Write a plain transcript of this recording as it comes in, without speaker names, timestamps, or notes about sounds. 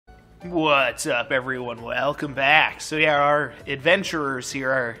What's up, everyone? Welcome back. So yeah, our adventurers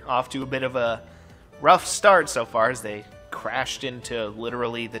here are off to a bit of a rough start so far as they crashed into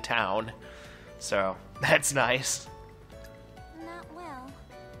literally the town. So that's nice. Not well.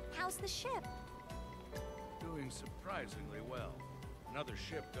 How's the ship? Doing surprisingly well. Another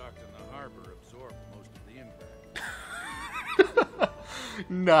ship docked in the harbor absorbed most of the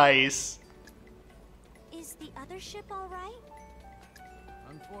impact. Nice. Is the other ship all right?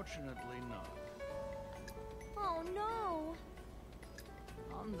 Unfortunately not. Oh no!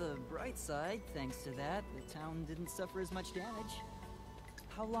 On the bright side, thanks to that, the town didn't suffer as much damage.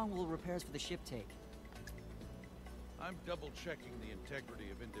 How long will repairs for the ship take? I'm double-checking the integrity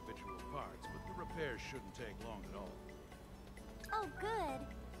of individual parts, but the repairs shouldn't take long at all. Oh good.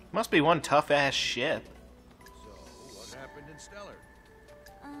 Must be one tough-ass ship. So, what happened in Stellar?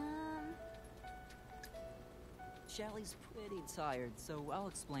 Shallie's pretty tired, so I'll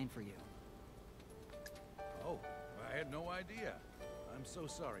explain for you. Oh, I had no idea. I'm so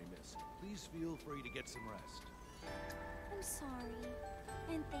sorry, miss. Please feel free to get some rest. I'm sorry.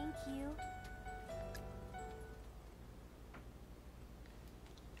 And thank you.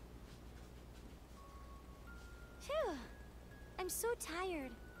 Phew. I'm so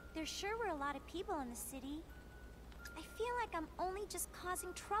tired. There sure were a lot of people in the city. I feel like I'm only just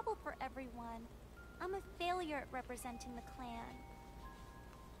causing trouble for everyone. I'm a failure at representing the clan.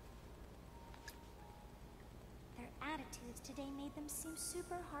 Their attitudes today made them seem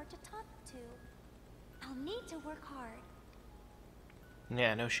super hard to talk to. I'll need to work hard.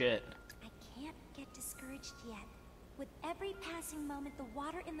 Yeah, no shit. I can't get discouraged yet. With every passing moment, the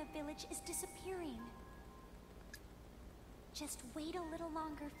water in the village is disappearing. Just wait a little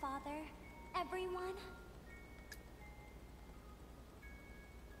longer, Father. Everyone.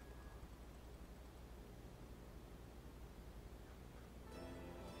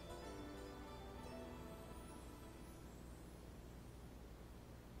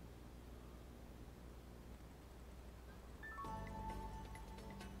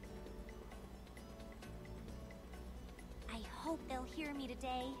 I hope they'll hear me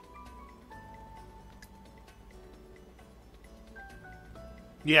today.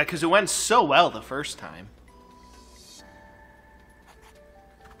 Yeah, because it went so well the first time.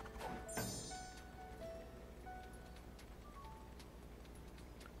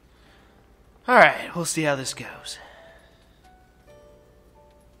 Alright, we'll see how this goes.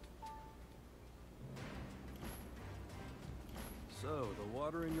 So, the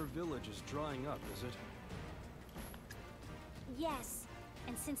water in your village is drying up, is it? Yes,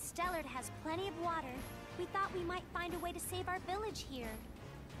 and since Stellard has plenty of water, we thought we might find a way to save our village here.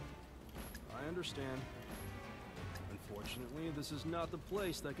 I understand. Unfortunately, this is not the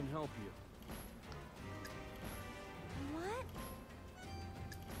place that can help you. What?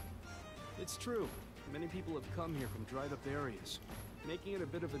 It's true. Many people have come here from dried-up areas, making it a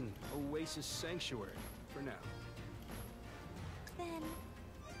bit of an oasis sanctuary, for now. Then...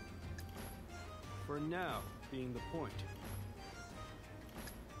 For now, being the point.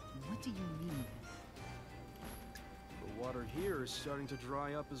 What do you mean? The water here is starting to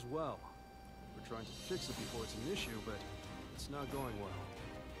dry up as well. We're trying to fix it before it's an issue, but it's not going well.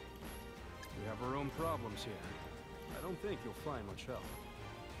 We have our own problems here. I don't think you'll find much help.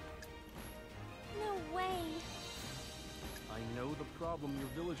 no way. I know the problem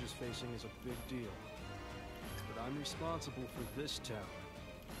your village is facing is a big deal. But I'm responsible for this town.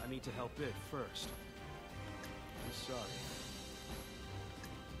 I need to help it first. I'm sorry.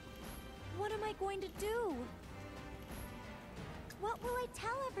 What am I going to do? What will I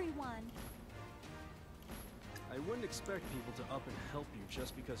tell everyone? I wouldn't expect people to up and help you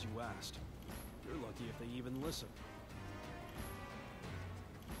just because you asked. You're lucky if they even listen.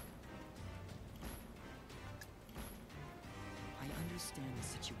 I understand the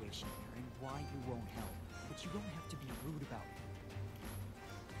situation here and why you won't help, but you don't have to be rude about it.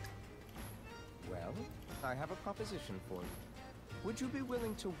 Well, I have a proposition for you. Would you be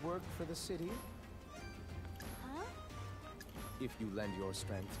willing to work for the city? Huh? If you lend your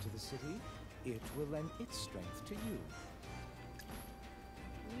strength to the city, it will lend its strength to you.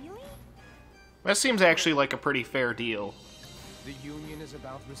 Really? That seems actually like a pretty fair deal. The union is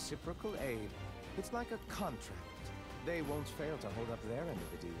about reciprocal aid. It's like a contract. They won't fail to hold up their end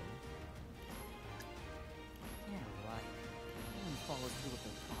of the deal. Yeah, right. No one follows through with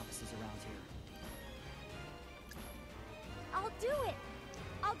their promises around here. I'll do it!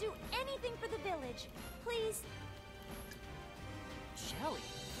 I'll do anything for the village. Please. Shallie!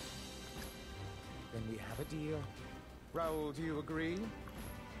 Then we have a deal. Raoul, do you agree?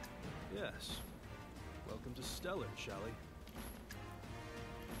 Yes. Welcome to Stellar, Shallie.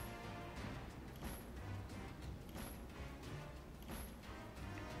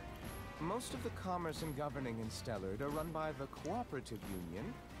 most of the commerce and governing in Stellard are run by the Cooperative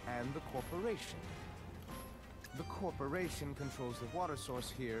Union and the Corporation. The Corporation controls the water source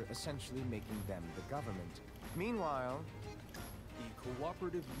here, essentially making them the government. Meanwhile, The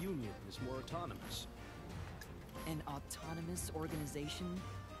Cooperative Union is more autonomous. An autonomous organization?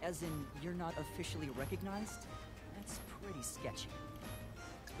 As in, you're not officially recognized? That's pretty sketchy.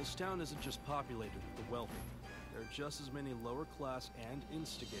 This town isn't just populated with the wealthy. There are just as many lower class and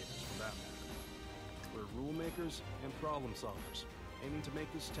instigators for that matter. We're rule makers and problem solvers, aiming to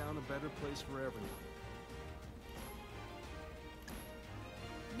make this town a better place for everyone.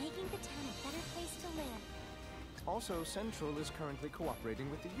 Making the town a better place to live. also Central is currently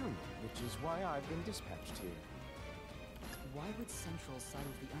cooperating with the Union, which is why I've been dispatched here. Why would Central side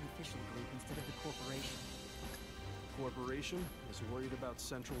with the unofficial group instead of the Corporation? Corporation is worried about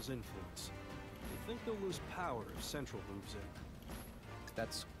Central's influence. They think they'll lose power if Central moves in.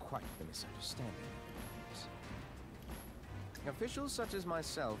 That's quite the misunderstanding. Officials such as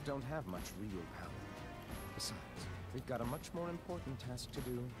myself don't have much real power. Besides, we've got a much more important task to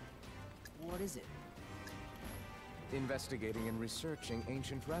do. What is it? Investigating and researching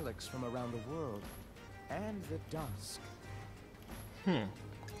ancient relics from around the world. And the Dusk.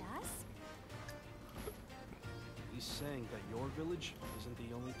 Dusk? He's saying that your village isn't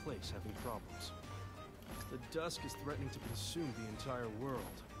the only place having problems. The Dusk is threatening to consume the entire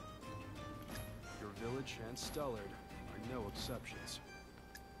world. Your village and Stellard are no exceptions.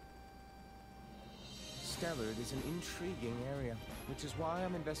 Stellard is an intriguing area, which is why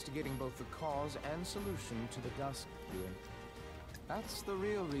I'm investigating both the cause and solution to the Dusk here. That's the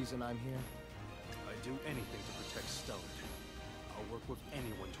real reason I'm here. I'd do anything to protect Stellard. I'll work with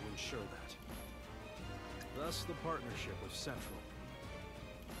anyone to ensure that. Thus the partnership with Central.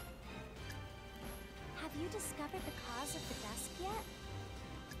 Have you discovered the cause of the Dusk yet?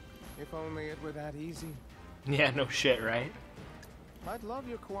 If only it were that easy. Yeah, no shit, right? I'd love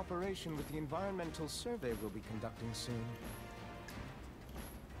your cooperation with the environmental survey we'll be conducting soon.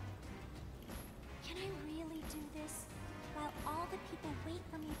 Can I really do this while all the people wait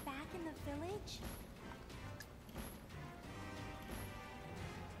for me back in the village?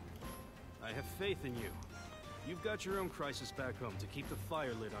 I have faith in you. You've got your own crisis back home to keep the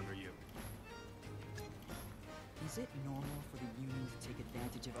fire lit under you. Is it normal for the Union to take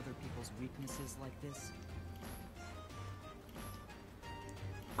advantage of other people's weaknesses like this?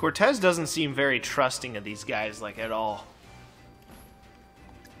 Cortez doesn't seem very trusting of these guys, like, at all.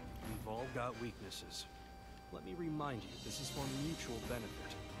 We've all got weaknesses. Let me remind you, this is for mutual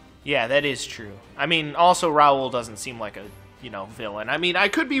benefit. Yeah, that is true. I mean, also Raoul doesn't seem like a, villain. I mean, I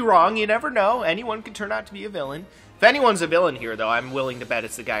could be wrong, you never know. Anyone could turn out to be a villain. If anyone's a villain here, though, I'm willing to bet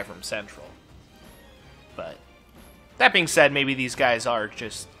it's the guy from Central. But, that being said, maybe these guys are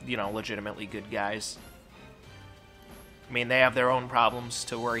just, legitimately good guys. I mean, they have their own problems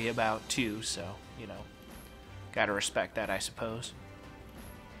to worry about, too, so, gotta respect that, I suppose.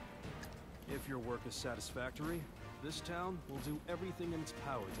 If your work is satisfactory, this town will do everything in its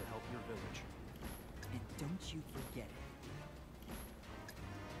power to help your village. And don't you forget it.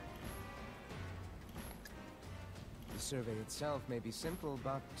 The survey itself may be simple,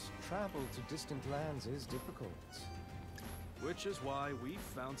 but travel to distant lands is difficult. Which is why we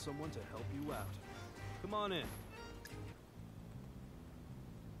found someone to help you out. Come on in.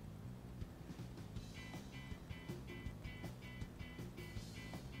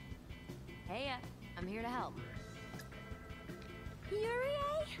 Hey, I'm here to help. Yuri?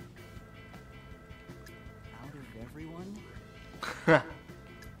 Out of everyone? We'll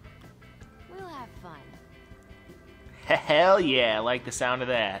have fun. Hell yeah, I like the sound of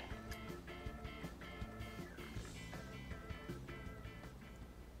that.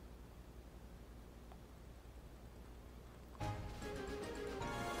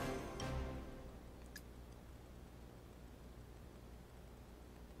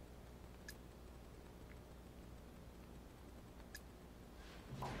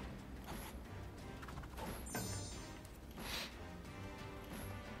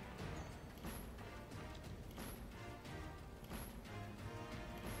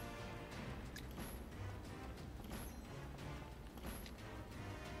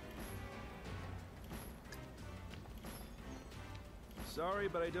 Sorry,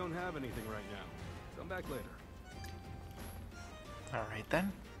 but I don't have anything right now. Come back later. Alright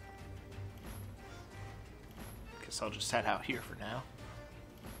then. Guess I'll just head out here for now.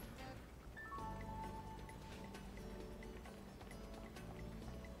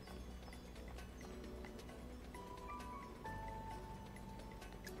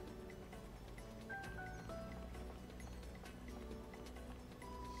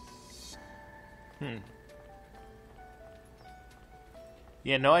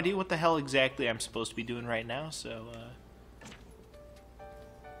 Yeah, no idea what the hell exactly I'm supposed to be doing right now, so,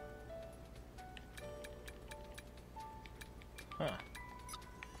 Huh.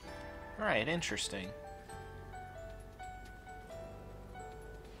 Alright, interesting.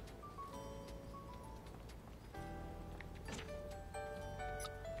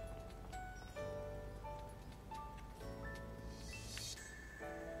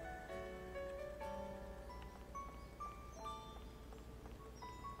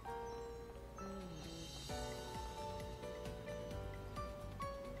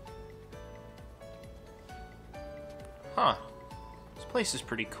 Huh. This place is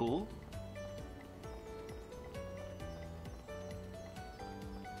pretty cool.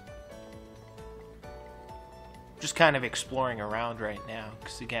 Just kind of exploring around right now,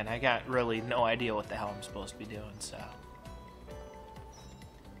 because again, I got really no idea what the hell I'm supposed to be doing, so.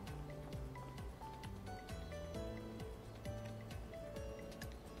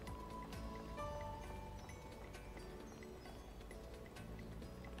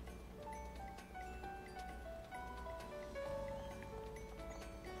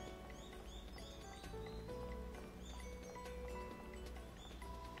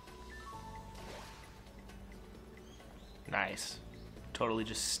 Nice. Totally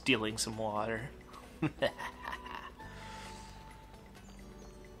just stealing some water.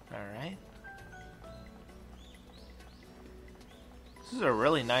 Alright. This is a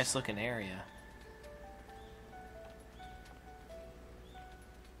really nice looking area.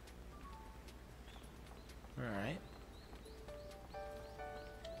 Alright.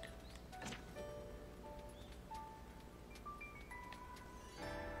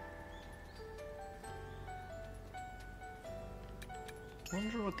 I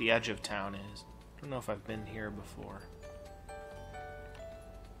wonder what the edge of town is. I don't know if I've been here before.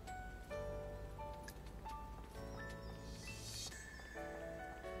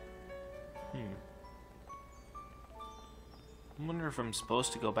 I wonder if I'm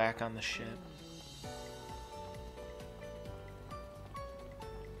supposed to go back on the ship.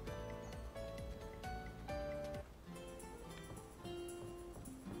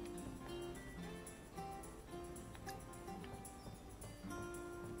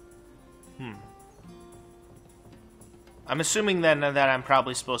 I'm assuming then that I'm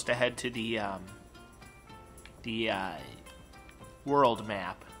probably supposed to head to the world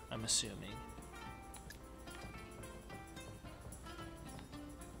map, I'm assuming.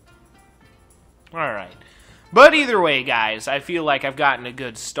 Alright. But either way, guys, I feel like I've gotten a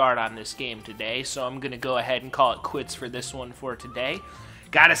good start on this game today, so I'm going to go ahead and call it quits for this one for today.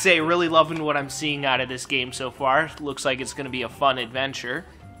 Gotta say, really loving what I'm seeing out of this game so far. Looks like it's going to be a fun adventure.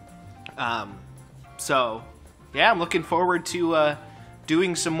 So, yeah, I'm looking forward to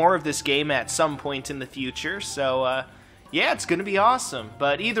doing some more of this game at some point in the future. So, yeah, it's going to be awesome.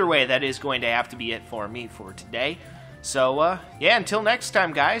 But either way, that is going to have to be it for me for today. So, yeah, until next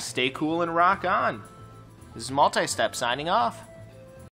time, guys, stay cool and rock on. This is Multi-Step signing off.